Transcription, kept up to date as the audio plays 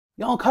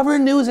Y'all,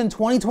 covering news in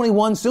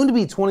 2021, soon to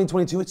be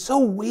 2022, it's so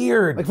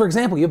weird. Like, for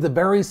example, you have the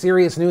very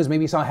serious news.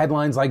 Maybe you saw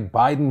headlines like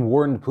Biden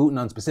warned Putin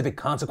on specific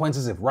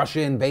consequences if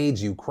Russia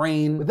invades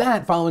Ukraine. With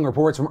that, following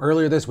reports from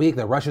earlier this week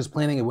that Russia's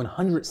planning a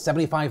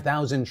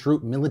 175,000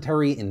 troop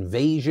military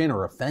invasion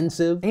or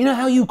offensive. And you know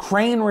how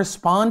Ukraine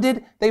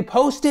responded? They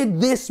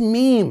posted this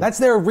meme. That's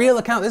their real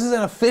account. This is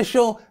an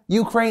official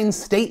Ukraine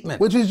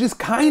statement, which is just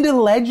kind of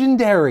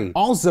legendary.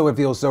 Also, it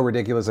feels so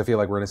ridiculous, I feel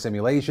like we're in a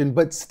simulation,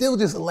 but still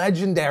just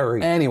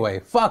legendary. Anyway,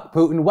 fuck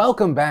Putin.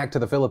 Welcome back to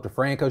the Philip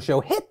DeFranco Show.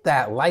 Hit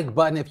that like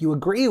button if you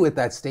agree with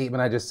that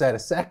statement I just said a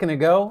second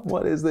ago.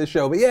 What is this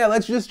show? But yeah,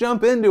 let's just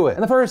jump into it.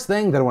 And the first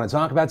thing that I want to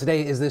talk about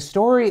today is this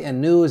story and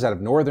news out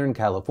of Northern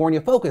California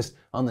focused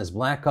on this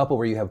black couple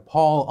where you have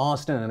Paul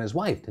Austin and his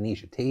wife,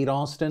 Tanisha Tate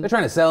Austin. They're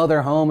trying to sell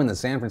their home in the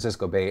San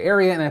Francisco Bay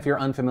Area, and if you're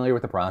unfamiliar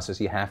with the process,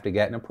 you have to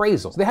get an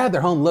appraisal. So they have their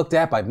home looked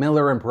at by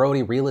Miller and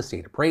Brody Real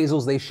Estate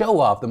Appraisals. They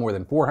show off the more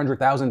than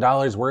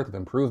 $400,000 worth of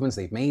improvements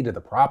they've made to the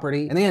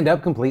property, and they end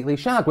up completely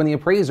shocked when the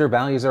appraiser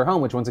values their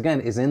home, which once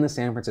again is in the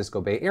San Francisco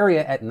Bay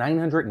Area, at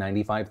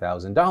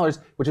 $995,000,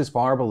 which is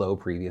far below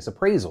previous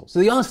appraisals. So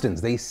the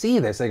Austins, they see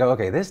this, they go,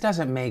 okay, this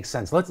doesn't make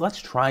sense.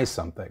 Let's try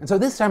something. And so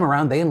this time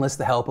around, they enlist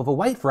the help of a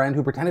white friend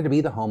who pretended to be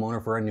the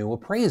homeowner for a new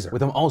appraiser,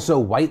 with him also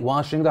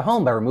whitewashing the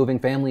home by removing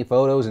family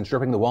photos and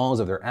stripping the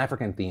walls of their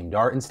African-themed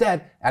art,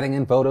 instead adding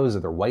in photos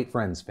of their white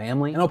friend's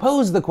family. And I'll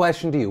pose the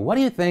question to you, what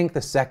do you think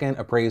the second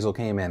appraisal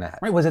came in at?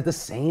 Right, was it the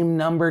same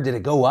number? Did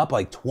it go up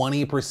like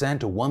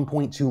 20% to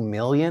 1.2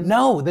 million?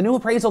 No, the new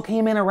appraisal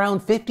came in around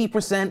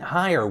 50%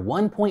 higher,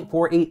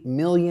 $1.48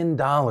 million,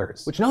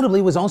 which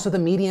notably was also the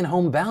median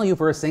home value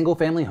for a single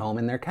family home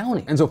in their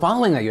county. And so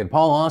following that, you had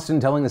Paul Austin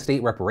telling the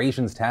State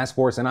Reparations Task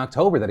Force in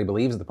October that he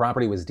believes the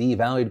property was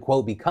devalued,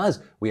 quote, because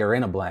we are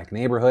in a black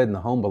neighborhood and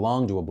the home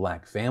belonged to a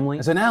black family.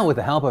 And so now, with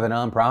the help of a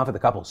nonprofit, the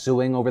couple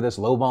suing over this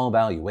lowball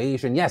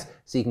valuation, yes,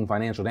 seeking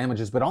financial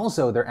damages, but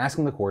also they're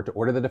asking the court to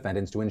order the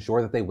defendants to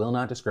ensure that they will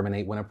not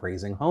discriminate when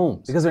appraising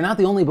homes. Because they're not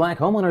the only black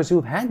homeowners who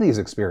have had these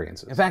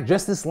experiences. In fact,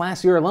 just this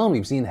last year alone,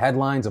 we've seen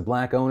headlines of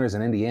black owners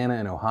in Indiana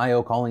and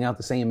Ohio calling out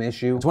the same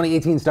issue. A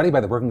 2018 study by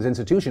the Brookings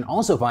Institution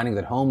also finding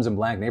that homes in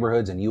black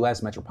neighborhoods in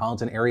U.S.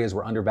 metropolitan areas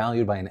were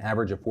undervalued by an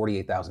average of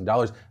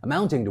 $48,000,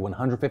 amounting to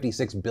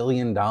 $156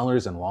 billion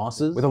in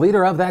losses. With the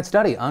leader of that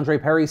study, Andre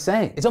Perry,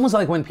 saying, it's almost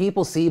like when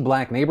people see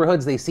black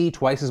neighborhoods, they see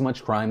twice as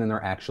much crime than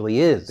there actually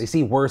is. They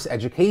see worse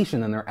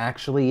education than there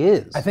actually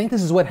is. I think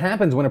this is what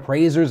happens when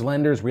appraisers,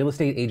 lenders, real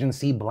estate agents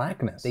see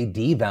blackness. They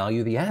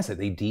devalue the asset.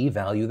 They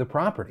devalue the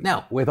property.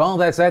 Now, with all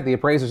that said, the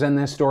appraisers in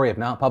this story have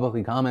not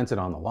publicly commented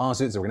on the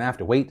lawsuit, so we're gonna have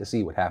to wait to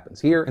see what happens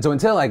here. And so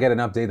until I get an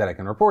update that I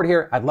can report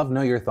here, I'd love to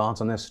know your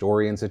thoughts on this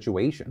story and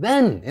situation.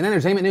 Then, in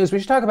entertainment news, we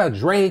should talk about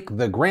Drake,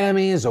 the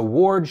Grammys,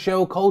 award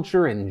show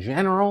culture in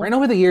general. Right,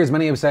 over the years,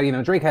 many have said, you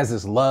know, Drake has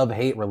this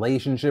love-hate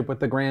relationship with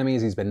the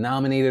Grammys. He's been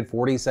nominated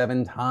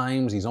 47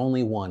 times. He's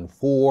only won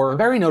 4. And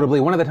very notably,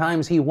 one of the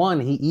times he won,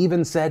 he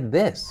even said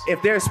this.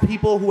 If there's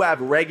people who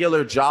have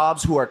regular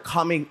jobs who are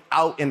coming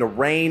out in the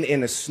rain,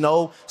 in the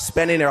snow,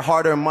 spending their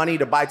hard-earned money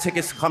to buy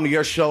tickets to come to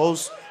your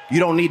shows, you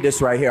don't need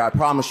this right here, I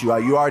promise you.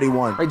 You already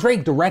won. Right,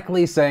 Drake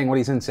directly saying what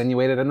he's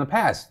insinuated in the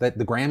past, that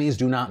the Grammys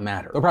do not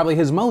matter. Though probably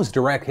his most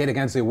direct hit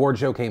against the award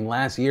show came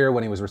last year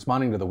when he was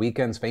responding to The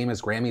Weeknd's famous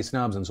Grammy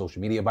snubs on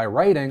social media by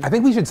writing, I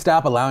think we should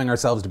stop allowing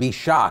ourselves to be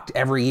shocked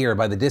every year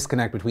by the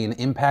disconnect between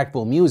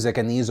impactful music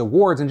and these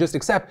awards and just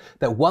accept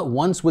that what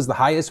once was the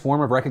highest form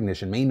of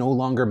recognition may no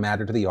longer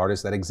matter to the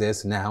artists that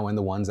exist now and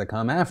the ones that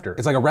come after.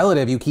 It's like a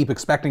relative you keep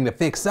expecting to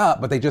fix up,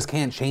 but they just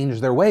can't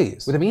change their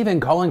ways. With him even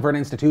calling for an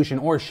institution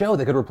or show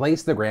that could replace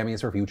the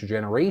Grammys for future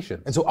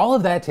generations. And so all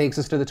of that takes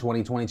us to the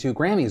 2022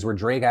 Grammys, where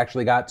Drake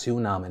actually got 2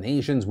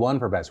 nominations, one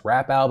for Best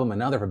Rap Album,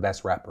 another for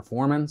Best Rap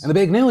Performance. And the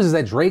big news is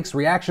that Drake's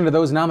reaction to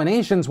those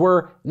nominations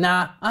were,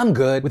 nah, I'm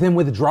good, with him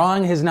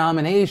withdrawing his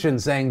nomination,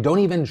 saying, don't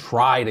even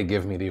try to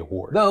give me the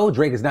award. Though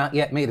Drake has not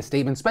yet made a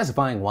statement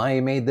specifying why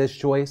he made this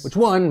choice, which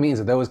one means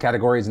that those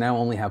categories now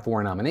only have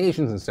 4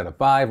 nominations instead of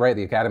 5, right?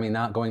 The Academy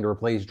not going to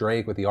replace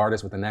Drake with the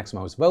artist with the next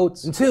most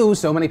votes. And 2,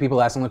 so many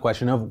people asking the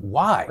question of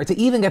why, right? To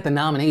even get the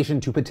nomination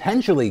to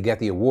potentially get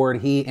the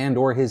award, he and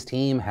or his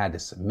team had to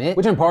submit,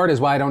 which in part is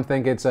why I don't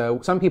think it's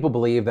some people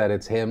believe that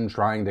it's him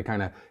trying to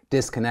kind of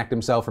disconnect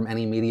himself from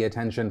any media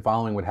attention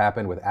following what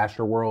happened with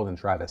Astroworld and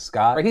Travis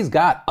Scott. Right, he's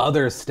got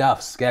other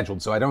stuff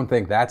scheduled, so I don't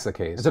think that's the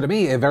case. So to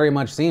me, it very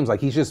much seems like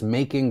he's just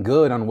making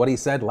good on what he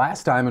said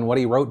last time and what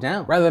he wrote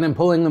down, rather than him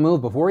pulling the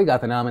move before he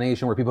got the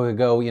nomination where people could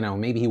go, you know,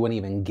 maybe he wouldn't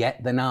even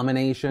get the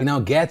nomination. He now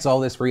gets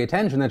all this free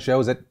attention that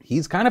shows that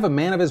he's kind of a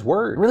man of his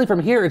word. Really, from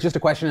here, it's just a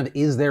question of,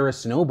 is there a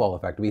snowball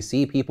effect? Do we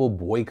see people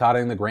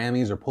boycotting the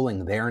Grammys or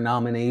pulling their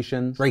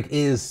nominations? Drake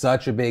is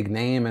such a big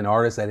name and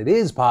artist that it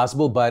is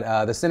possible,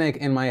 but the cynic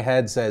in my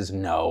head says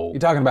no. You're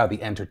talking about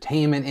the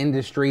entertainment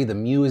industry, the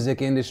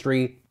music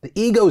industry. The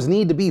egos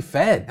need to be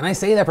fed. And I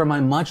say that from my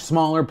much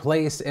smaller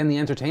place in the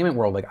entertainment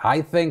world. Like,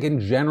 I think in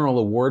general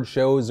award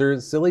shows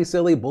are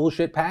silly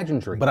bullshit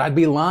pageantry. But I'd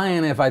be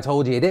lying if I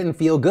told you it didn't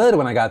feel good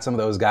when I got some of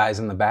those guys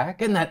in the back.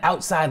 Getting that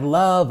outside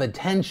love,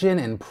 attention,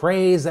 and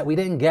praise that we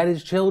didn't get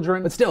as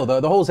children. But still,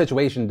 the whole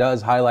situation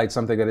does highlight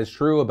something that is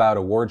true about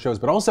award shows,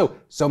 but also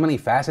so many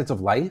facets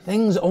of life.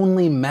 Things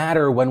only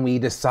matter when we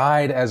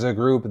decide as a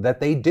group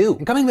that they do.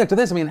 And coming back to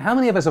this, I mean, how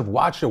many of us have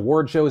watched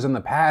award shows in the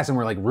past and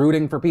we're like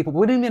rooting for people, but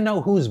we didn't even know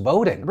who's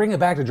voting? Bring it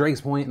back to Drake's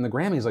point in the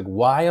Grammys, like,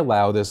 why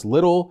allow this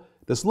little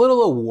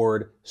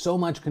award so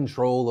much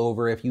control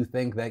over if you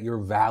think that you're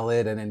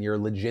valid and you're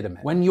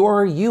legitimate? When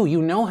you're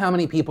you know how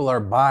many people are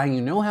buying,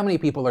 you know how many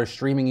people are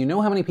streaming, you know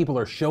how many people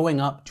are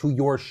showing up to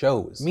your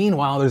shows.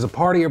 Meanwhile, there's a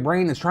part of your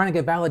brain that's trying to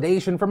get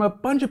validation from a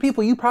bunch of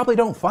people you probably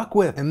don't fuck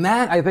with. And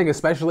that, I think,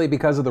 especially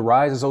because of the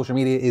rise of social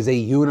media, is a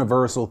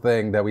universal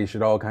thing that we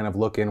should all kind of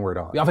look inward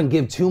on. We often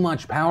give too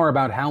much power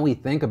about how we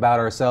think about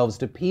ourselves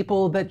to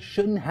people that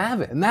shouldn't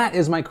have it. And that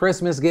is my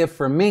Christmas gift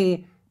from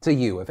me to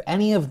you. If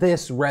any of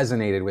this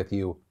resonated with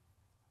you,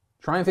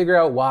 try and figure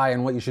out why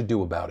and what you should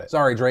do about it.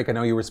 Sorry, Drake, I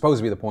know you were supposed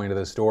to be the point of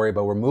this story,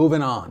 but we're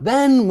moving on.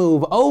 Then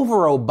move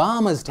over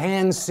Obama's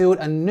tan suit.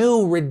 A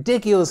new,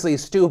 ridiculously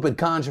stupid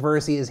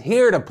controversy is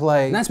here to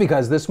play. And that's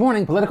because this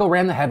morning, Politico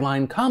ran the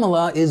headline,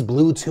 Kamala is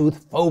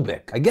Bluetooth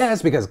phobic. I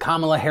guess because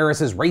Kamala Harris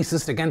is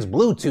racist against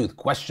Bluetooth,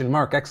 question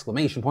mark,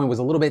 exclamation point, was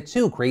a little bit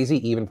too crazy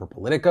even for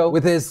Politico.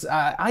 With this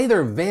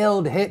either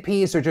veiled hit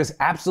piece or just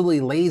absolutely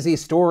lazy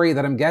story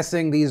that I'm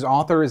guessing these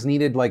authors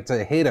needed like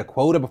to hit a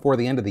quota before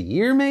the end of the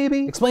year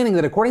maybe? Explaining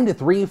that according to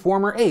 3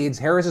 former aides,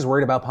 Harris is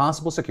worried about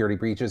possible security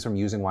breaches from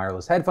using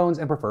wireless headphones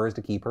and prefers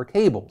to keep her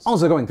cables.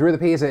 Also going through the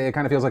piece, it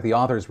kind of feels like the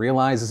authors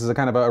realize this is a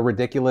kind of a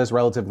ridiculous,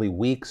 relatively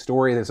weak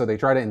story, so they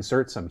try to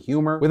insert some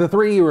humor. With the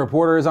 3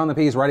 reporters on the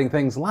piece writing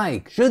things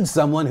like, should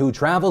someone who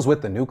travels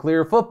with the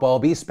nuclear football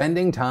be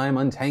spending time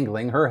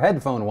untangling her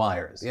headphone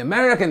wires? The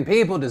American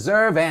people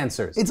deserve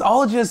answers. It's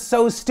all just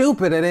so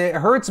stupid, and it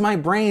hurts my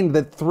brain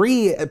that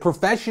 3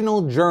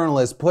 professional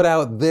journalists put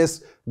out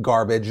this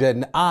garbage,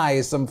 and I,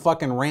 some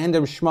fucking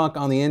random schmuck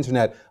on the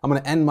internet, I'm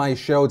gonna end my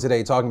show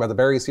today talking about the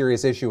very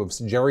serious issue of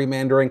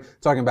gerrymandering,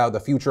 talking about the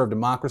future of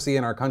democracy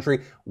in our country.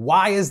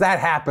 Why is that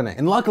happening?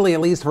 And luckily, at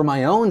least for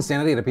my own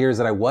sanity, it appears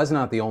that I was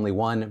not the only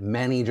one,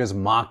 many just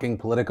mocking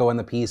Politico and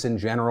the piece in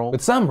general,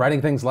 with some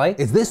writing things like,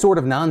 it's this sort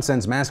of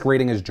nonsense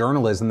masquerading as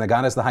journalism that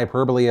got us the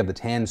hyperbole of the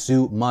tan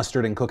suit,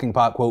 mustard, and cooking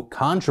pot, quote,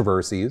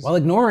 controversies, while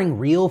ignoring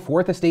real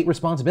fourth estate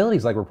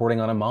responsibilities like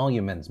reporting on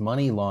emoluments,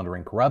 money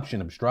laundering,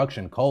 corruption,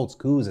 obstruction, cults,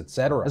 coups,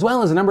 etc. As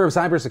well as a number of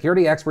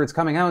cybersecurity experts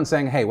coming out and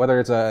saying, hey, whether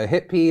it's a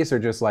hit piece or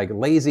just like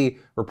lazy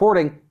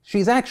reporting,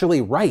 she's actually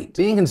right.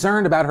 Being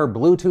concerned about her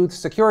Bluetooth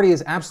security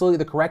is absolutely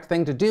the correct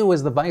thing to do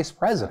as the vice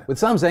president. With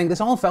some saying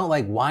this all felt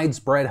like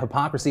widespread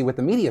hypocrisy with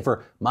the media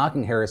for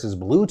mocking Harris's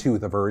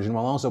Bluetooth aversion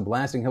while also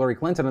blasting Hillary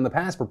Clinton in the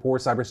past for poor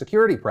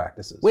cybersecurity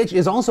practices. Which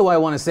is also why I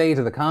want to say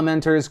to the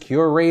commenters,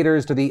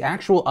 curators, to the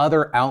actual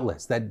other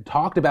outlets that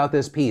talked about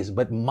this piece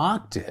but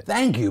mocked it.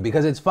 Thank you,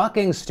 because it's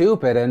fucking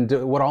stupid, and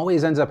what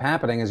always ends up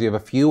happening is you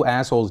have a few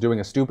assholes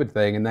doing a stupid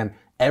thing and then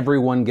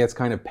everyone gets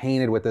kind of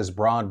painted with this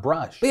broad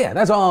brush. But yeah,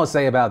 that's all I'll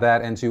say about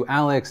that. And to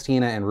Alex,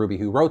 Tina, and Ruby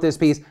who wrote this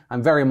piece,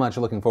 I'm very much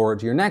looking forward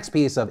to your next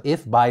piece of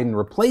if Biden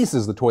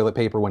replaces the toilet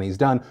paper when he's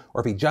done,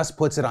 or if he just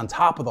puts it on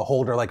top of the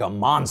holder like a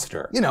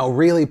monster. You know,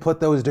 really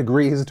put those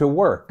degrees to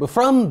work. But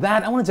from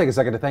that, I want to take a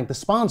second to thank the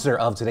sponsor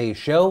of today's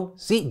show,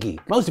 SeatGeek.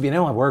 Most of you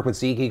know I've worked with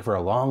SeatGeek for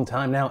a long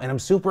time now, and I'm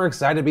super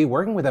excited to be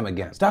working with them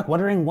again. Stuck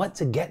wondering what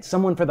to get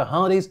someone for the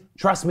holidays?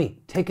 Trust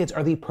me, tickets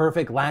are the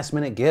perfect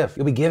last-minute gift.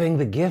 You'll be giving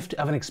the gift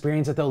of an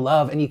experience that they'll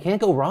love, and you can't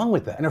go wrong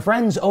with that. And our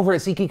friends over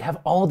at SeatGeek have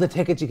all the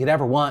tickets you could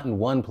ever want in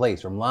one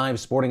place, from live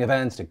sporting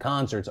events to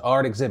concerts,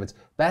 art exhibits,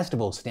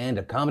 festivals,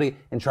 stand-up comedy,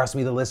 and trust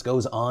me, the list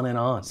goes on and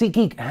on.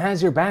 SeatGeek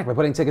has your back by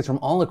putting tickets from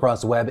all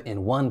across the web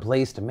in one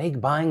place to make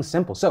buying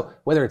simple. So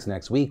whether it's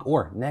next week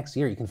or next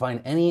year, you can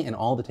find any and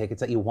all the tickets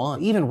that you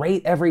want. Even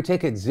rate every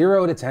ticket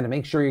 0 to 10 to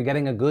make sure you're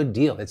getting a good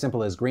deal. It's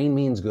simple as green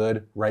means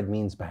good, red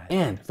means bad.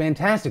 And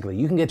fantastically,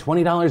 you can get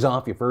 $20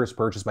 off your first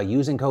purchase by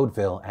using code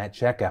Phil at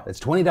checkout. That's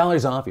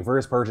 $20 off your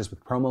first purchase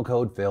with promo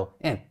code Phil,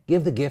 and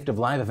give the gift of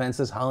live events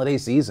this holiday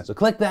season. So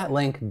click that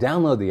link,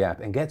 download the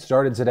app, and get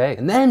started today.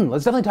 And then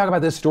let's definitely talk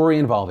about this story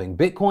involving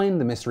Bitcoin,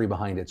 the mystery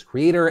behind its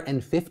creator,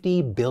 and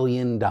 $50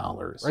 billion.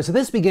 Right, so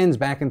this begins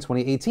back in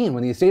 2018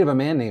 when the estate of a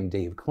man named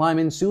Dave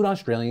Kleiman sued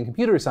Australian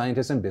computer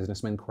scientist and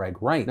businessman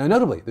Craig Wright. Now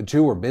notably, the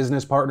two were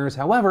business partners.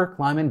 However,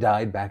 Kleiman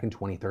died back in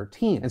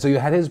 2013. And so you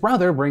had his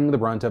brother bring the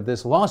brunt of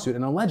this lawsuit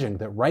and alleging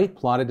that Wright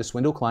plotted to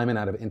swindle Kleiman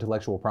out of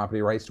intellectual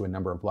property rights to a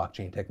number of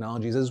blockchain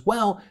technologies, as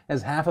well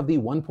as half of the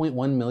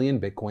 1.1 million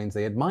Bitcoins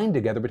they had mined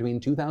together between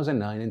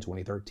 2009 and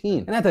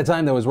 2013. And at that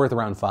time, that was worth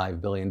around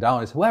 $5 billion.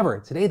 However,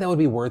 today that would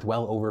be worth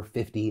well over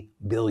 50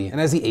 billion.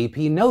 And as the AP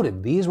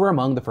noted, these were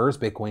among the first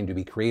Bitcoin to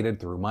be created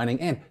through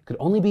mining and could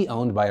only be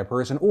owned by a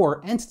person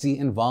or entity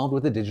involved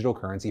with the digital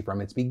currency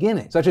from its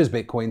beginning, such as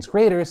Bitcoin's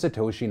creator,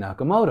 Satoshi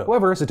Nakamoto.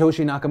 However,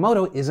 Satoshi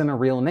Nakamoto isn't a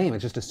real name,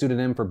 it's just a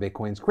pseudonym for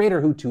Bitcoin's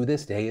creator, who to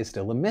this day is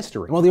still a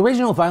mystery. And while the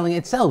original filing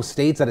itself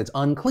states that it's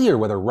unclear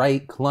whether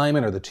Wright,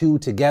 Kleiman, or the two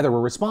together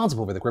were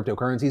responsible for the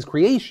cryptocurrency's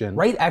creation,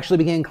 Wright actually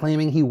began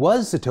claiming he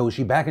was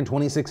Satoshi back in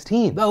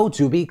 2016. Though,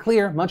 to be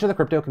clear, much of the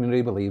crypto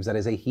community believes that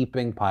is a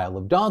heaping pile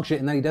of dog shit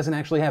and that he doesn't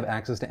actually have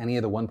access to any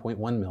of the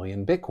 1.1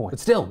 million Bitcoin. But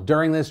still,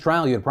 during this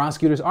trial, you had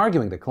prosecutors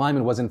arguing that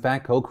Kleiman was in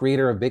fact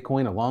co-creator of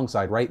Bitcoin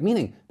alongside Wright,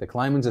 meaning that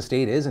Kleiman's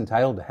estate is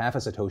entitled to half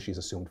of Satoshi's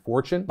assumed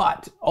fortune.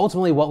 But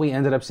ultimately, what we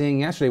ended up seeing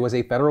yesterday was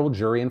a federal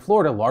jury in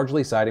Florida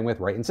largely siding with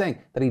Wright and saying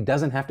that he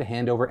doesn't have to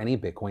hand over any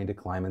Bitcoin to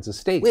Kleiman's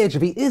estate, which,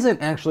 if he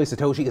isn't actually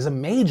Satoshi, is a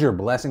major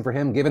blessing for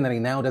him, given that he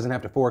now doesn't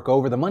have to fork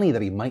over the money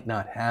that he might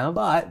not have.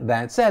 But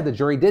that said, the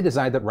jury did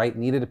decide that Wright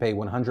needed to pay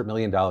 $100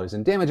 million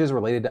in damages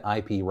related to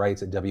IP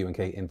rights at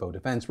W&K Info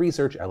Defense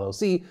Research,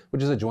 LLC,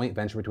 which is a joint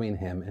venture between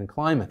him and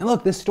Kleiman. And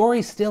look, this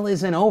story still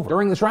isn't over.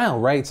 During the trial,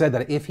 Wright said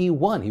that if he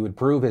won, he would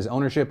prove his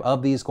ownership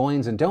of these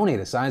coins and donate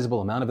a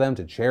sizable amount of them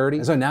to charity.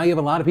 And so now you have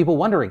a lot of people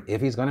wondering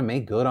if he's going to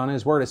make good on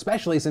his word,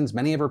 especially since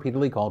many have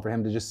repeatedly called for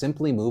him to just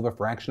simply move a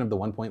fraction of the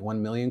 1.1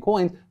 million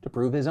coins to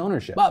prove his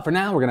ownership. But for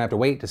now, we're going to have to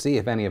wait to see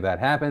if any of that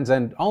happens,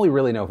 and all we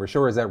really know for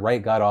sure is that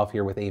Wright got off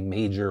here with a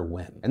major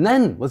win. And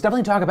then, let's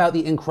definitely talk about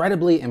the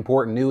incredibly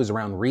important news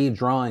around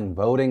redrawing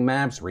voting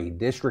maps,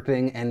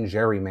 redistricting, and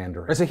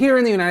gerrymandering. So here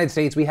in the United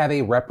States, we have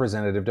a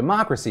representative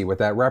democracy, with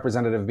that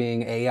representative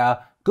being a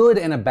good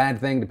and a bad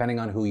thing depending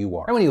on who you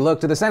are. And when you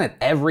look to the Senate,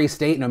 every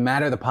state, no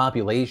matter the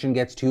population,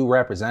 gets 2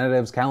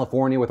 representatives.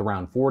 California with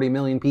around 40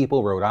 million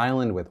people, Rhode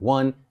Island with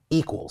 1,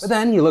 equals. But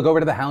then you look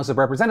over to the House of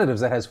Representatives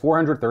that has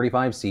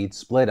 435 seats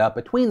split up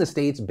between the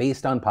states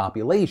based on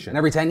population. And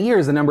every 10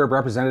 years, the number of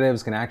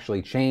representatives can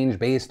actually change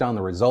based on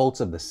the results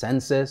of the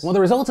census. Well, the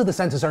results of the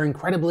census are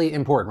incredibly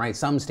important, right?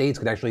 Some states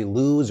could actually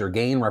lose or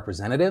gain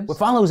representatives. What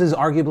follows is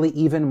arguably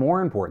even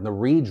more important, the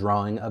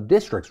redrawing of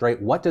districts, right?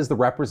 What does the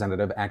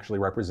representative actually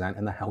represent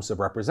in the House of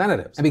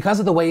Representatives? And because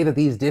of the way that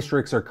these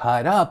districts are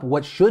cut up,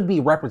 what should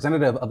be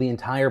representative of the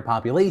entire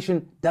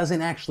population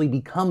doesn't actually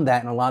become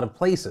that in a lot of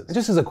places. And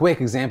just as a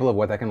quick example of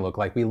what that can look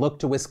like, we look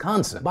to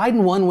Wisconsin.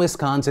 Biden won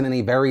Wisconsin in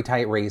a very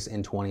tight race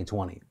in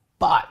 2020.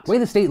 But the way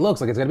the state looks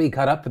like it's going to be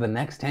cut up for the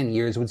next 10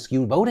 years would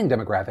skew voting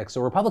demographics,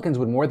 so Republicans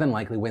would more than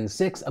likely win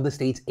 6 of the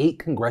state's 8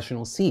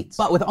 congressional seats.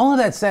 But with all of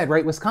that said,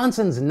 right,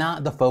 Wisconsin's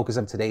not the focus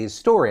of today's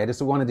story. I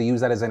just wanted to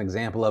use that as an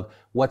example of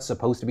what's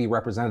supposed to be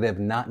representative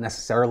not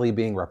necessarily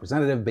being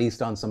representative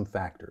based on some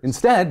factors.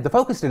 Instead, the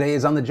focus today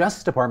is on the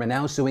Justice Department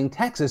now suing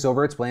Texas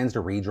over its plans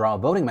to redraw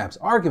voting maps,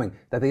 arguing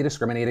that they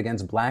discriminate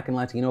against Black and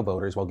Latino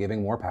voters while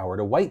giving more power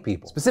to white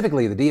people.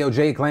 Specifically, the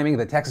DOJ claiming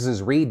that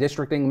Texas's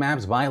redistricting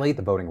maps violate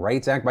the Voting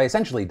Rights Act by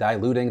essentially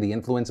diluting the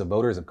influence of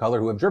voters of color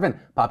who have driven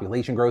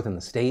population growth in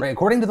the state. Right,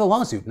 according to the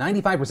lawsuit,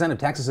 95% of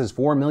Texas's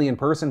 4 million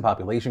person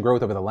population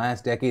growth over the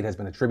last decade has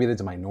been attributed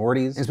to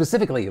minorities, and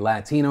specifically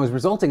Latinos,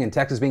 resulting in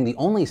Texas being the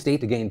only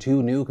state to gain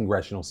 2 new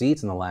congressional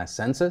seats in the last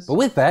census. But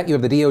with that, you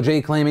have the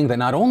DOJ claiming that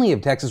not only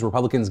have Texas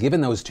Republicans given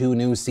those 2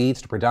 new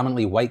seats to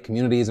predominantly white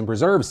communities and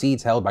preserved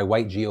seats held by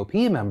white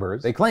GOP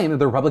members, they claim that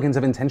the Republicans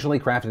have intentionally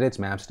crafted its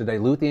maps to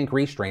dilute the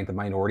increased strength of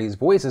minorities'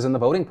 voices in the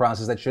voting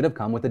process that should have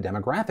come with the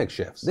demographic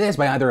shifts. This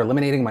by either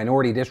eliminating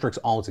minority districts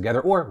altogether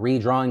or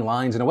redrawing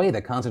lines in a way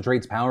that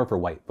concentrates power for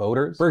white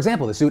voters. For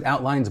example, the suit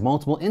outlines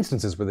multiple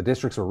instances where the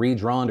districts were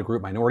redrawn to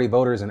group minority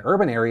voters in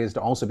urban areas to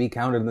also be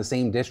counted in the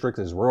same districts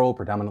as rural,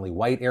 predominantly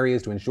white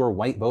areas to ensure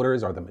white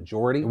voters are the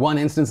majority. In one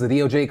instance, the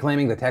DOJ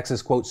claiming that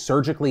Texas, quote,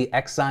 surgically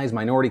excised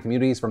minority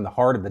communities from the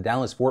heart of the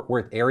Dallas-Fort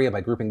Worth area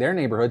by grouping their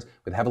neighborhoods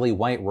with heavily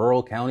white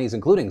rural counties,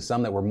 including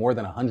some that were more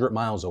than 100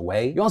 miles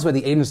away. You also had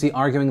the agency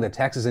arguing that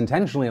Texas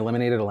intentionally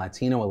eliminated a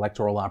Latino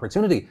electoral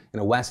opportunity in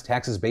a West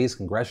Texas-based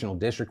congressional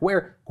district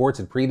where courts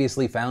had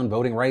previously found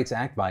Voting Rights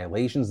Act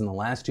violations in the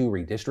last 2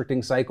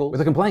 redistricting cycles,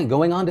 with a complaint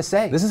going on to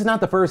say, this is not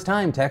the first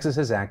time Texas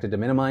has acted to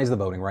minimize the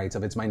voting rights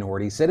of its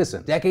minority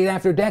citizens. Decade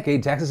after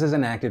decade, Texas has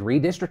enacted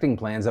redistricting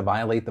plans that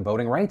violate the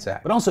Voting Rights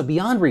Act. But also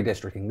beyond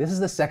redistricting, this is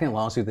the second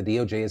lawsuit the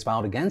DOJ has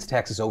filed against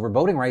Texas over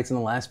voting rights in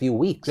the last few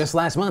weeks. Just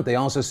last month, they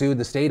also sued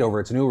the state over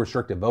its new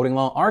restrictive voting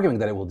law, arguing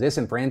that it will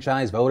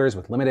disenfranchise voters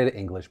with limited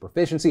English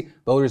proficiency,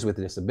 voters with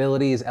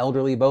disabilities,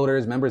 elderly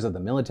voters, members of the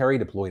military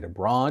deployed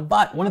abroad.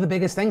 But one of the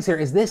biggest things here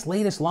is this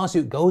latest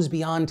lawsuit goes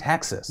beyond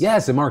Texas.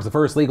 Yes, it marks the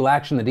first legal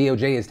action the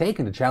DOJ has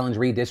taken to challenge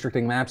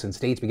redistricting maps since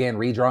states began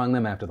redrawing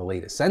them after the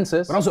latest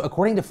census. But also,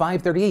 according to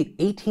 538,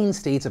 18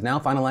 states have now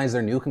finalized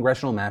their new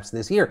congressional maps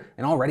this year,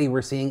 and already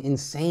we're seeing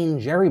insane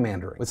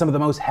gerrymandering, with some of the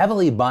most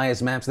heavily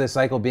biased maps this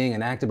cycle being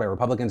enacted by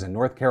Republicans in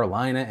North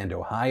Carolina and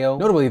Ohio.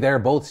 Notably there,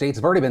 both states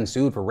have already been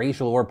sued for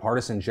racial or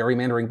partisan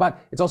gerrymandering, but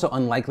it's also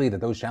unlikely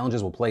that those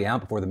challenges will play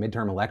out before the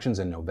midterm elections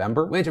in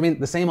November, which, I mean,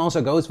 the same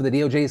also goes for the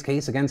DOJ's case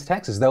case against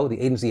Texas, though the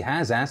agency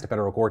has asked a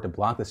federal court to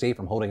block the state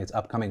from holding its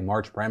upcoming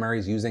March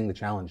primaries using the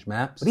challenge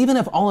maps. But even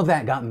if all of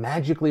that got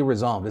magically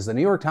resolved, as the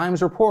New York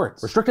Times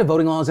reports, restrictive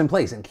voting laws in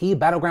place in key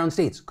battleground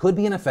states could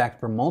be in effect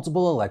for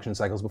multiple election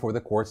cycles before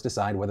the courts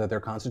decide whether they're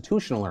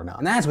constitutional or not.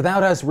 And that's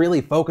without us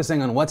really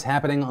focusing on what's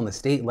happening on the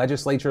state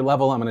legislature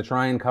level. I'm going to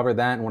try and cover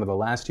that in one of the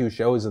last 2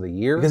 shows of the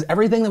year, because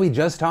everything that we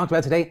just talked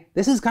about today,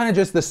 this is kind of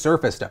just the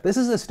surface stuff. This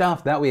is the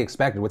stuff that we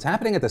expected. What's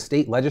happening at the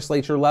state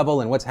legislature level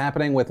and what's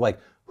happening with like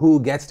who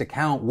gets to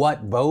count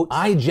what votes.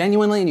 I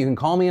genuinely, and you can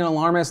call me an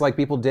alarmist like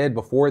people did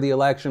before the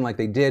election, like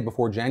they did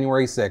before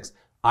January 6th,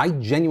 I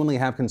genuinely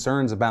have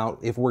concerns about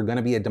if we're going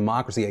to be a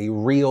democracy, a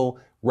real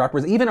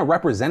even a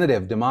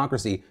representative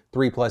democracy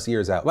 3+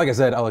 years out. Like I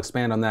said, I'll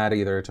expand on that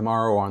either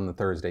tomorrow or on the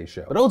Thursday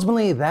show. But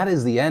ultimately, that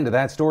is the end of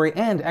that story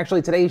and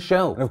actually today's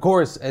show. And of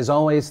course, as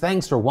always,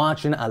 thanks for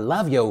watching. I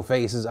love yo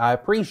faces. I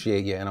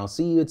appreciate you, and I'll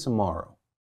see you tomorrow.